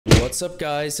What's up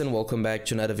guys, and welcome back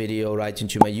to another video right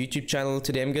into my YouTube channel.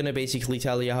 Today I'm gonna basically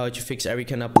tell you how to fix every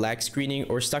kind of black screening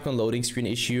or stuck on loading screen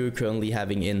issue you're currently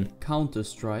having in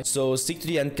Counter-Strike. So stick to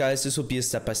the end guys, this will be a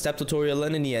step-by-step tutorial,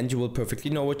 and in the end you will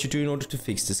perfectly know what to do in order to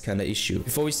fix this kind of issue.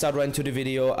 Before we start right into the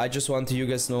video, I just want to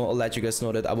let you guys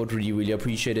know that I would really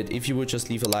appreciate it if you would just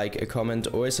leave a like, a comment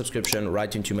or a subscription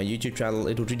right into my YouTube channel.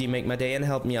 It would really make my day and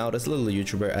help me out as a little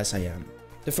YouTuber as I am.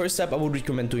 The first step I would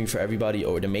recommend doing for everybody,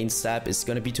 or the main step, is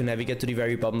going to be to navigate to the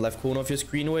very bottom left corner of your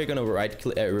screen, where you're going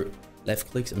to left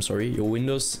click your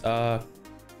Windows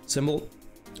symbol,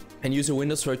 and use a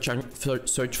Windows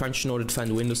search function in order to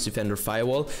find Windows Defender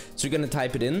Firewall. So you're going to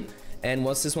type it in, and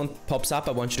once this one pops up,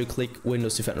 I want you to click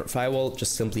Windows Defender Firewall.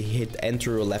 Just simply hit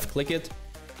enter or left click it.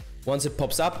 Once it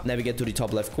pops up, navigate to the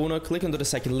top left corner, click onto the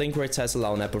second link where it says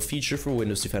allow an app or feature for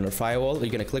Windows Defender Firewall.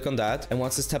 You're gonna click on that, and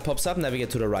once this tab pops up,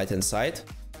 navigate to the right hand side,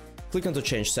 click onto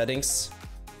change settings,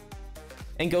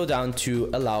 and go down to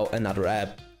allow another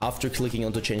app. After clicking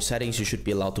onto change settings, you should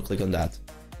be allowed to click on that.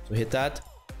 So hit that,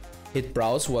 hit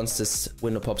browse once this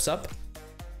window pops up.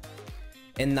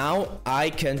 And now I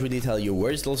can't really tell you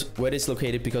where it's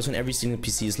located, because on every single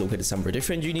PC is located somewhere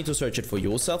different. You need to search it for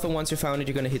yourself, and once you found it,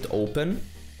 you're gonna hit open.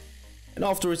 And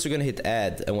afterwards you're gonna hit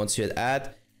add, and once you hit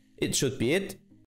add, it should be it.